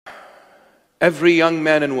Every young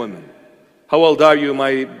man and woman. How old are you,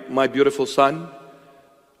 my beautiful son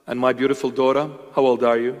and my beautiful daughter? How old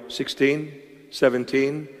are you? 16,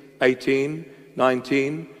 17, 18,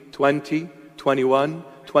 19, 20, 21,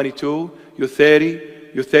 22, you're 30,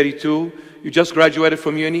 you're 32, you just graduated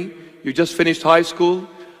from uni, you just finished high school.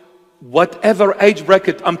 Whatever age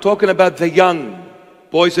bracket, I'm talking about the young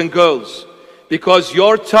boys and girls, because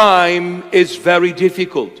your time is very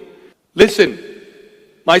difficult. Listen,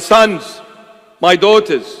 my sons, my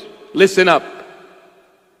daughters, listen up.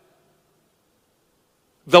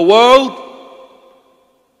 The world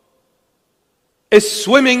is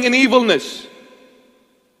swimming in evilness.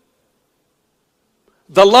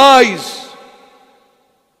 The lies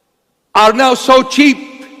are now so cheap.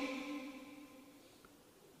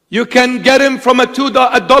 You can get them from a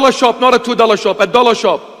 $2 shop, not a $2 shop, a dollar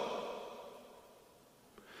shop.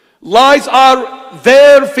 Lies are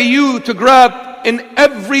there for you to grab in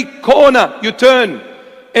every corner you turn,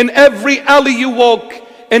 in every alley you walk,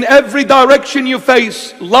 in every direction you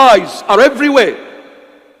face. Lies are everywhere.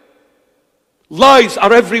 Lies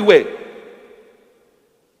are everywhere.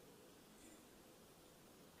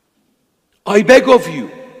 I beg of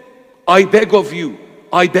you, I beg of you,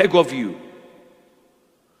 I beg of you.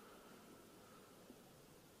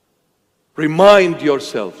 Remind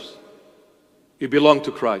yourselves, you belong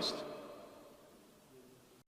to Christ.